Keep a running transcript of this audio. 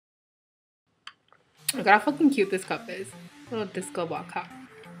Look at how fucking cute this cup is. Little disco ball cup.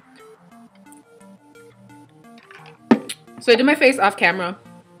 So I did my face off camera.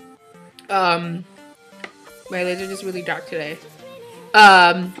 My lids are just really dark today.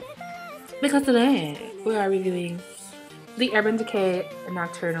 Because today we are reviewing the Urban Decay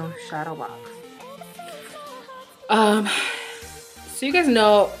Nocturnal Shadow Box. So you guys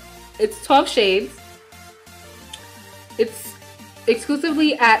know it's 12 shades. It's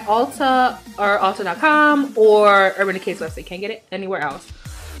exclusively at Ulta or Ulta.com or Urban Decay's website. Can't get it anywhere else.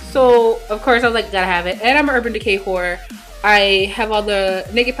 So of course I was like, gotta have it. And I'm an Urban Decay whore. I have all the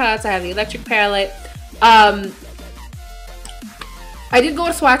naked palettes. I have the electric palette. I did go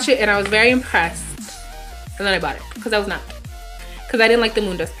to swatch it and I was very impressed. And then I bought it because I was not. Because I didn't like the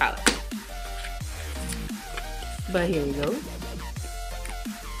Moondust palette. But here we go.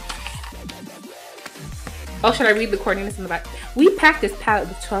 Oh, should I read the coordinates in the back? We packed this palette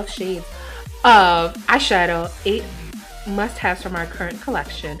with 12 shades of eyeshadow, 8 must-haves from our current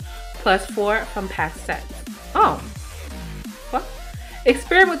collection, plus 4 from past sets. Oh. What?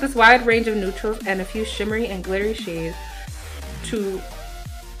 Experiment with this wide range of neutrals and a few shimmery and glittery shades to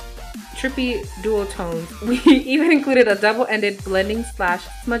trippy dual tones. We even included a double-ended blending /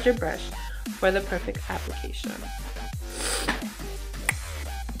 smudger brush for the perfect application.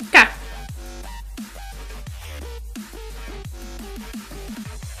 Okay.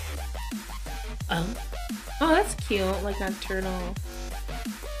 Oh, that's cute. Like nocturnal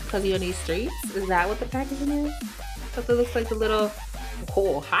fuzzy on these streets. Is that what the packaging is? Because it looks like the little,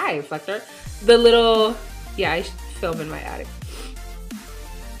 oh, hi, reflector. The little, yeah, I film in my attic.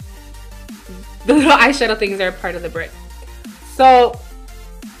 The little eyeshadow things are part of the brick. So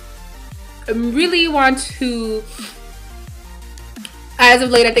I really want to, as of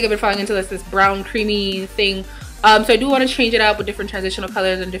late, I think I've been falling into this brown creamy thing. So I do want to change it up with different transitional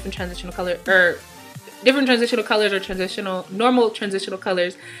colors and different transitional color, or different transitional colors or transitional, normal transitional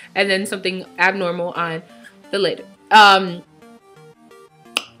colors, and then something abnormal on the lid.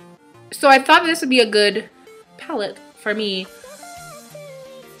 So I thought this would be a good palette for me.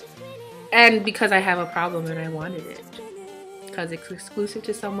 And because I have a problem and I wanted it. Because it's exclusive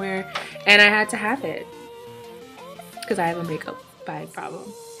to somewhere and I had to have it. Because I have a makeup bag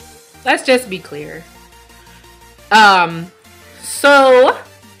problem. Let's just be clear. So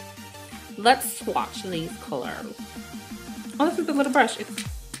let's swatch these colors. Oh, this is a little brush. It's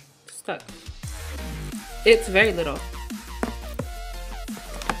stuck. It's very little.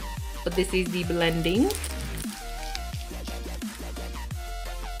 But this is the blending.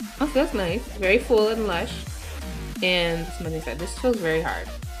 Oh, that's nice. Very full and lush. And this side. This feels very hard.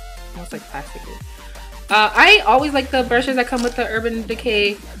 Almost like plasticky. I always like the brushes that come with the Urban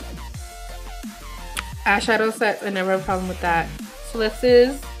Decay eyeshadow sets. I never have a problem with that. So this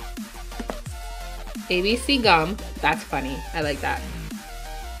is ABC Gum. That's funny. I like that.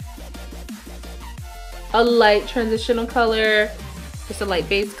 A light transitional color. Just a light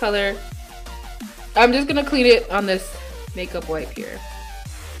base color. I'm just gonna clean it on this makeup wipe here.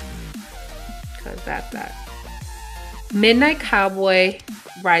 Because that's that. Midnight Cowboy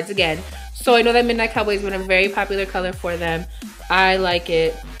Rides Again. So I know that Midnight Cowboy has been a very popular color for them. I like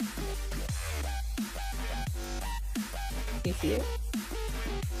it. You see it?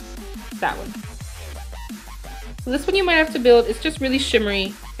 That one. So this one you might have to build. It's just really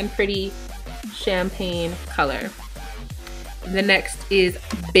shimmery and pretty champagne color. The next is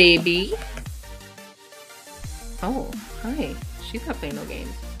Baby. Oh, hi. She's not playing no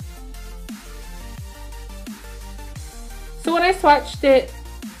games. So when I swatched it,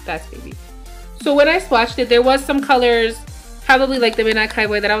 that's Baby. So when I swatched it, there was some colors, probably like the Midnight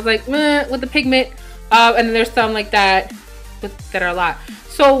Cowboy, that I was like, meh, with the pigment. And then there's some like that, that are a lot.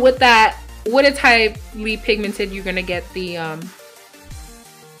 So with that, when it's highly pigmented, you're gonna get the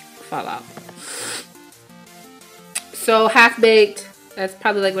fallout. So Half Baked, that's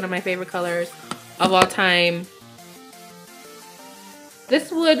probably like one of my favorite colors of all time.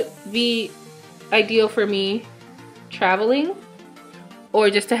 This would be ideal for me traveling or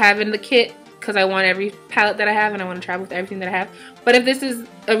just to have in the kit because I want every palette that I have and I want to travel with everything that I have. But if this is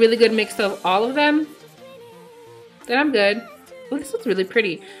a really good mix of all of them, then I'm good. Oh, this looks really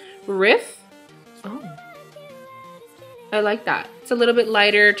pretty. Riff. Oh, I like that. It's a little bit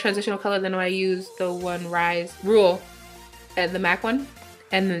lighter transitional color than when I use the one Rise Rule and the MAC one.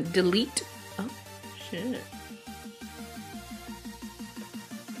 And then Delete. Oh, shit.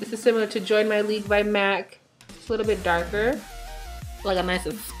 This is similar to Join My League by MAC. It's a little bit darker. Like a nice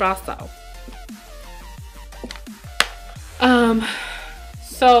espresso.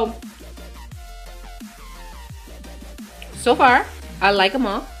 So far, I like them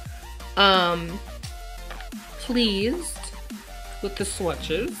all. pleased with the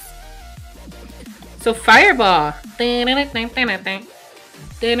swatches. So Fireball.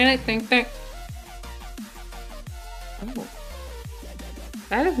 Oh,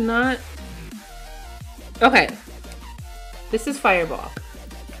 that is not... Okay, this is Fireball.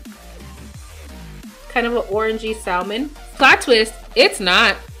 Kind of an orangey salmon. Plot twist, it's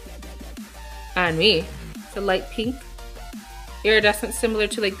not on me. It's a light pink. Iridescent, similar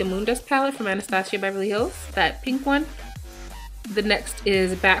to like the Moondust palette from Anastasia Beverly Hills. That pink one. The next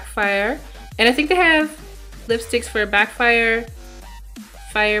is Backfire. And I think they have lipsticks for Backfire,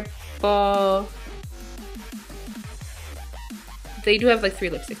 Fireball. They do have like 3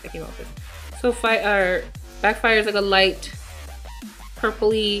 lipsticks that came out with. So Backfire is like a light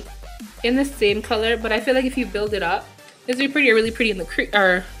purpley in the same color, but I feel like if you build it up, this would be pretty or really pretty in the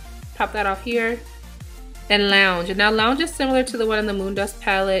or pop that off here. And Lounge. And now Lounge is similar to the one in the Moondust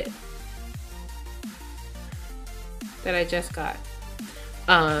palette that I just got.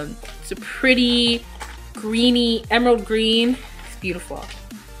 It's a pretty greeny emerald green. It's beautiful.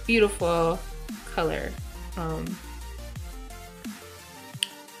 Beautiful color.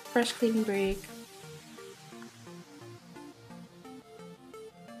 Fresh cleaning break.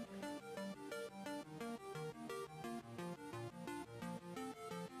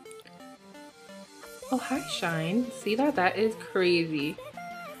 Oh, hi, Shine. See that? That is crazy.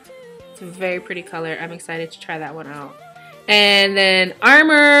 It's a very pretty color. I'm excited to try that one out. And then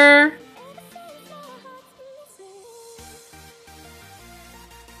Armor.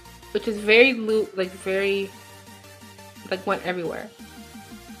 Which is very loose, like very, like went everywhere.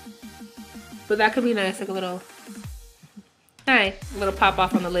 But that could be nice, like a little, hi, a little pop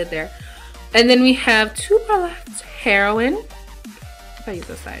off on the lid there. And then we have 2 palettes. Heroine. If I use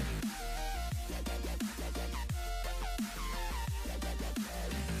this side.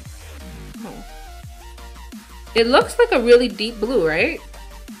 Oh. It looks like a really deep blue, right?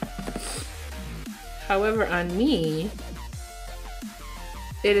 However, on me,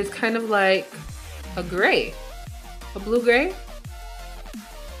 it is kind of like a gray, a blue gray,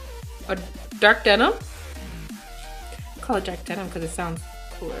 a dark denim. I call it dark denim because it sounds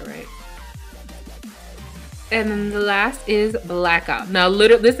cooler, right? And then the last is Blackout. Now,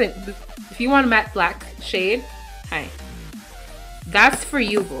 listen, if you want a matte black shade, hi, that's for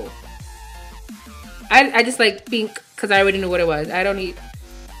you, boo. I just like pink because I already knew what it was. I don't need to.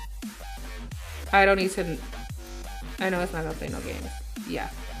 I know it's not gonna play no games. Yeah.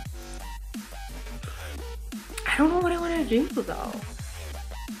 I don't know what I want to do though.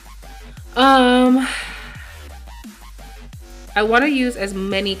 I want to use as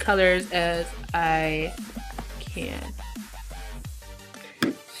many colors as I can.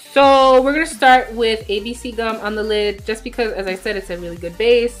 So we're gonna start with ABC gum on the lid, just because, as I said, it's a really good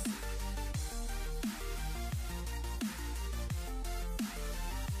base.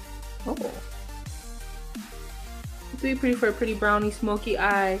 Oh, it's really pretty for a pretty brownie, smoky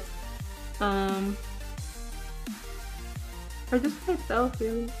eye. Or just by itself,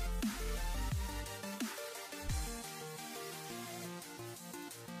 really.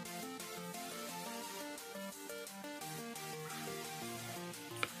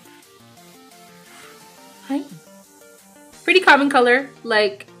 Hi. Pretty common color.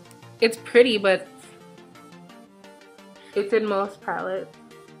 Like, it's pretty, but it's in most palettes.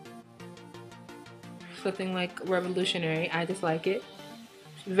 Something like revolutionary. I just like it.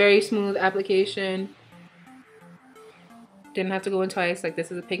 Very smooth application. Didn't have to go in twice. Like,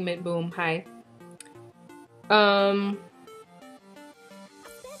 this is a pigment. Boom. Hi. Gonna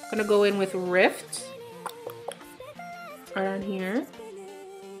go in with Rift right on here.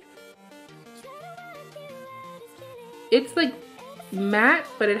 It's like matte,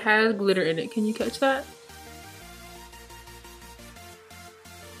 but it has glitter in it. Can you catch that?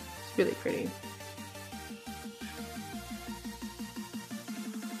 It's really pretty.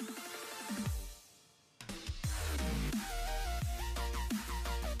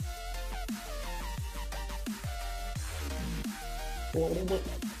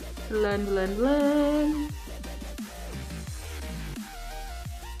 Blend, blend, blend.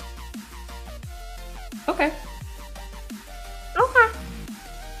 Okay. Okay.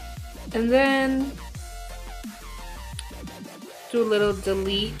 And then do a little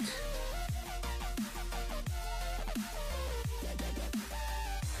delete.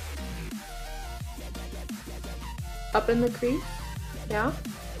 Up in the crease. Yeah.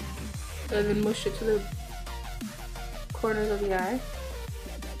 And then mush it to the corners of the eye.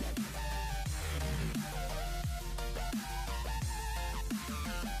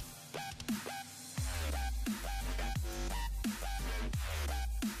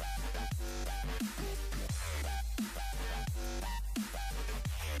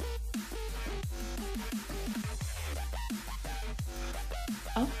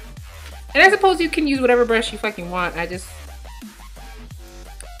 And I suppose you can use whatever brush you fucking want. I just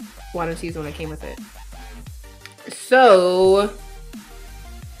wanted to use the one that came with it. So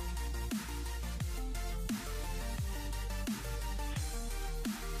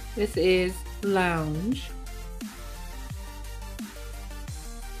this is Lounge.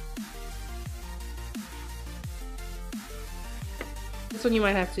 This one you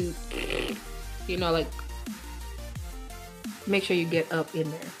might have to, you know, like, make sure you get up in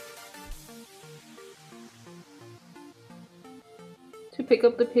there to pick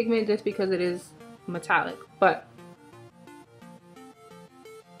up the pigment, just because it is metallic. But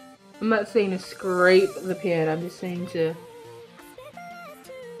I'm not saying to scrape the pan, I'm just saying to,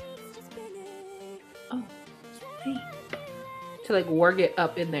 oh, hey, to like work it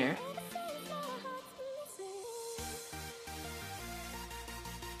up in there.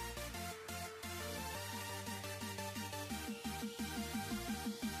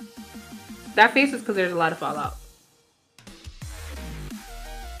 That face is because there's a lot of fallout.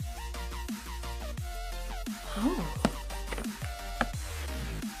 Oh.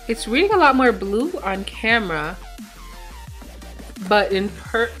 It's reading a lot more blue on camera, but in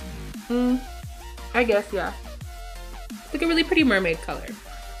I guess, yeah. It's like a really pretty mermaid color.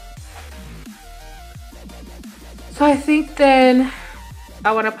 So I think then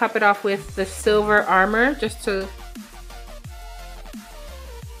I want to pop it off with the Silver Armor, just to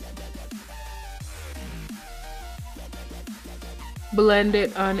blend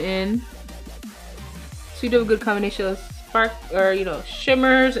it on in. So you do a good combination of spark, or you know,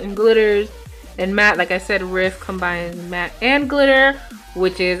 shimmers and glitters and matte. Like I said, Riff combines matte and glitter,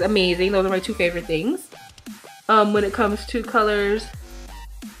 which is amazing. Those are my two favorite things when it comes to colors.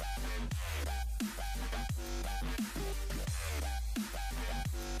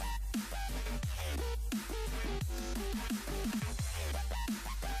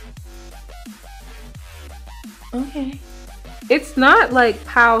 Okay. It's not like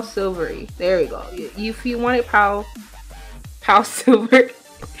Pow Silvery. There we go. If you want it Pow Silver,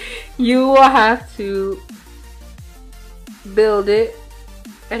 you will have to build it.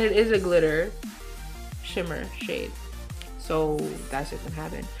 And it is a glitter shimmer shade. So that's just gonna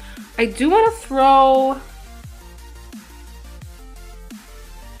happen. I do want to throw...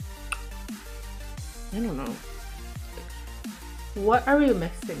 I don't know. What are we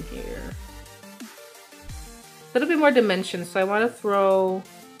missing here? A little bit more dimension, so I want to throw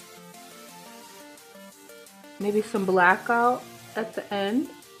maybe some black out at the end.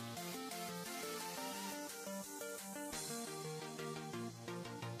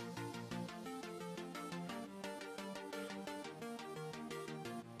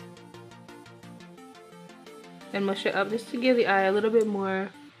 And mush it up just to give the eye a little bit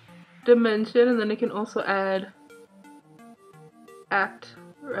more dimension, and then I can also act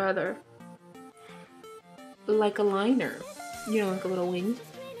like a liner, you know, like a little wing.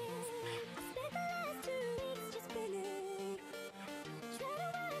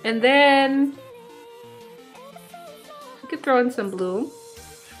 And then you could throw in some blue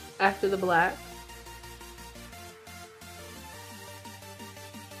after the black,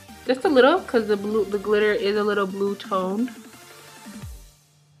 just a little, because the glitter is a little blue toned.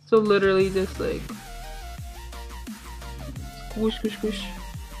 So literally just like squish, squish, squish.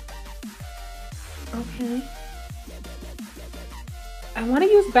 Okay. I want to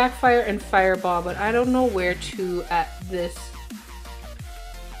use Backfire and Fireball, but I don't know where to at this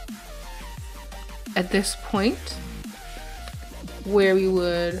point, where we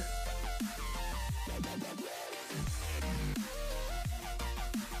would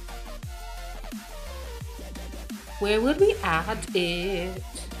add it?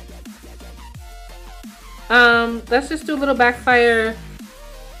 Let's just do a little Backfire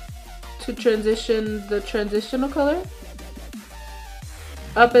to transition the transitional color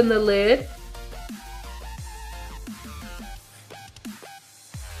up in the lid.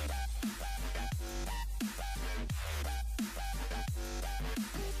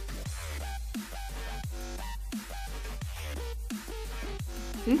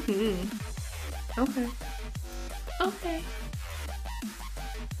 Okay. Okay.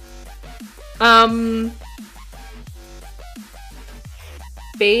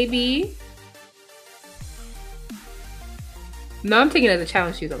 Baby. No, I'm taking it as a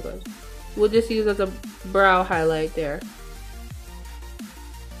challenge to use up those. We'll just use as a brow highlight there.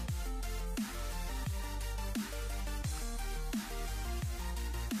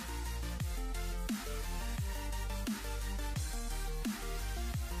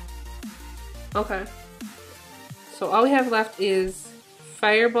 Okay. So all we have left is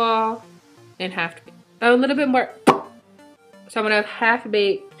Fireball and Half Baked. A little bit more. So I'm gonna have Half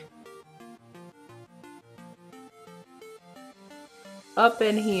Baked up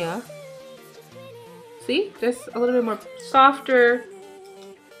in here. See, just a little bit more softer.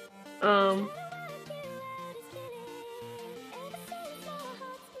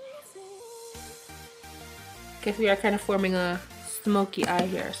 Guess we are kind of forming a smoky eye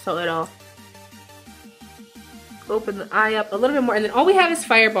here, so it'll open the eye up a little bit more. And then all we have is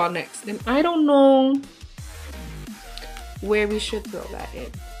Fireball next, and I don't know where we should throw that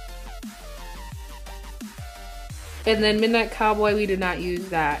in. And then Midnight Cowboy, we did not use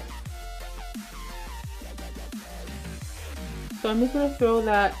that. So I'm just gonna throw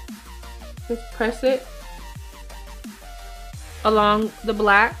that, just press it along the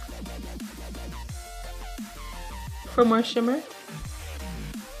black for more shimmer.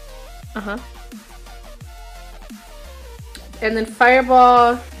 And then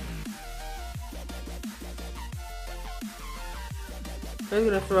Fireball, I'm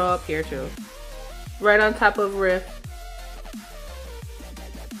gonna throw up here too, right on top of Rift.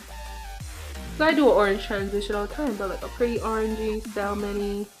 So I do an orange transition all the time, but like a pretty orangey,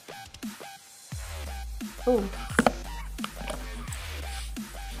 salmon-y. Oh.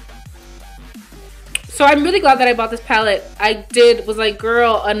 So I'm really glad that I bought this palette. Was like,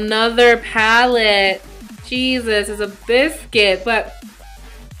 girl, another palette. Jesus, it's a biscuit. But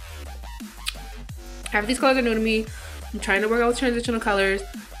half of these colors are new to me. I'm trying to work out with transitional colors.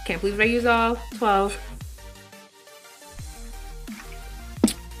 Can't believe I used all 12.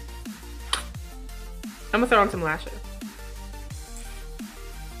 I'm gonna throw on some lashes.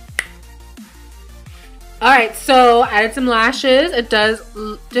 Alright, so added some lashes. It does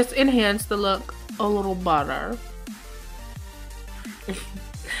just enhance the look a little better.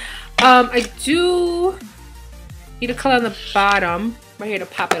 I do need a color on the bottom right here to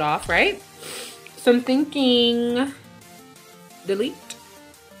pop it off, right? So I'm thinking delete.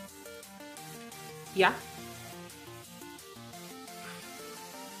 Yeah.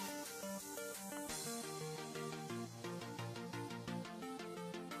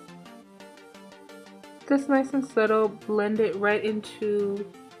 Just nice and subtle, blend it right into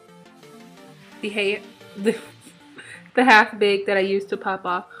the half big that I used to pop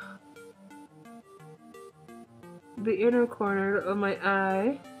off the inner corner of my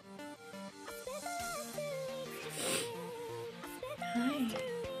eye. Nice.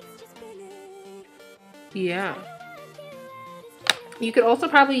 Yeah. You could also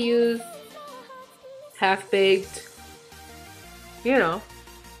probably use half-baked, you know,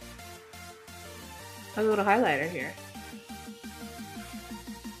 a little highlighter here.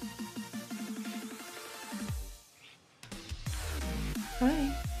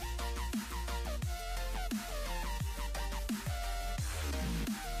 Hi.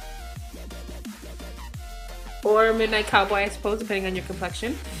 Or Midnight Cowboy, I suppose, depending on your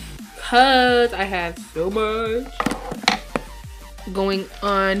complexion. Because I have so much going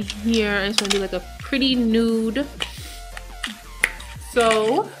on here. I just want to do like a pretty nude.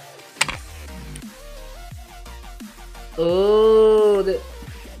 So, oh, the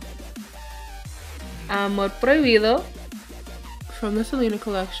Amor Prohibido from the Selena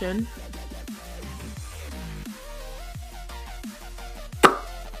collection.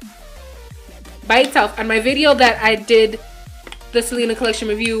 By itself. On my video that I did the Selena collection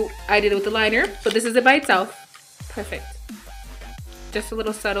review, I did it with the liner, but this is it by itself. Perfect. Just a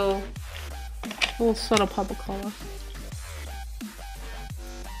little subtle pop of color.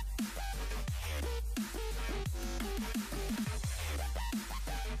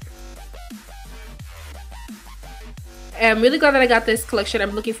 I'm really glad that I got this collection.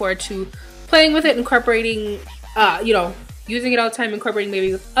 I'm looking forward to playing with it, incorporating, you know, using it all the time, incorporating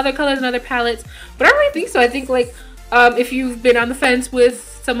maybe with other colors and other palettes. But I don't really think so. I think like if you've been on the fence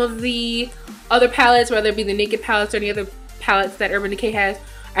with some of the other palettes, whether it be the Naked palettes or any other palettes that Urban Decay has,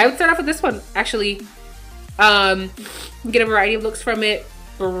 I would start off with this one actually. Get a variety of looks from it: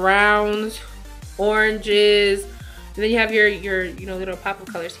 browns, oranges, and then you have your you know, little pop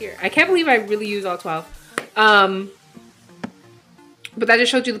of colors here. I can't believe I really used all 12. But that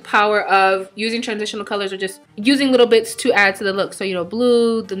just shows you the power of using transitional colors or just using little bits to add to the look. So, you know,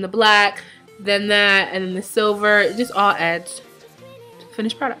 blue, then the black, then that, and then the silver. It just all adds to the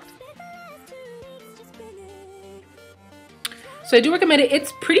finished product. So I do recommend it.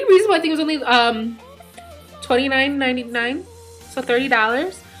 It's pretty reasonable. I think it was only $29.99, so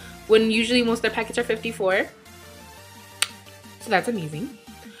 $30, when usually most of their packets are $54. So that's amazing.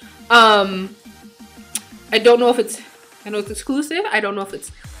 I don't know if it's, I know it's exclusive. I don't know if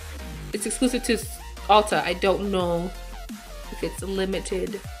it's exclusive to Ulta. I don't know if it's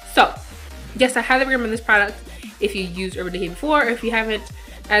limited. So, yes, I highly recommend this product if you used Urban Decay before, or if you haven't.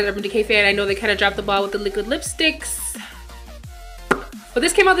 As an Urban Decay fan, I know they kind of dropped the ball with the liquid lipsticks. But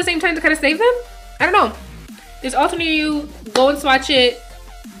this came out at the same time to kind of save them. I don't know. There's also near you. Go and swatch it,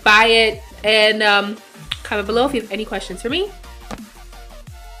 buy it, and comment below if you have any questions for me.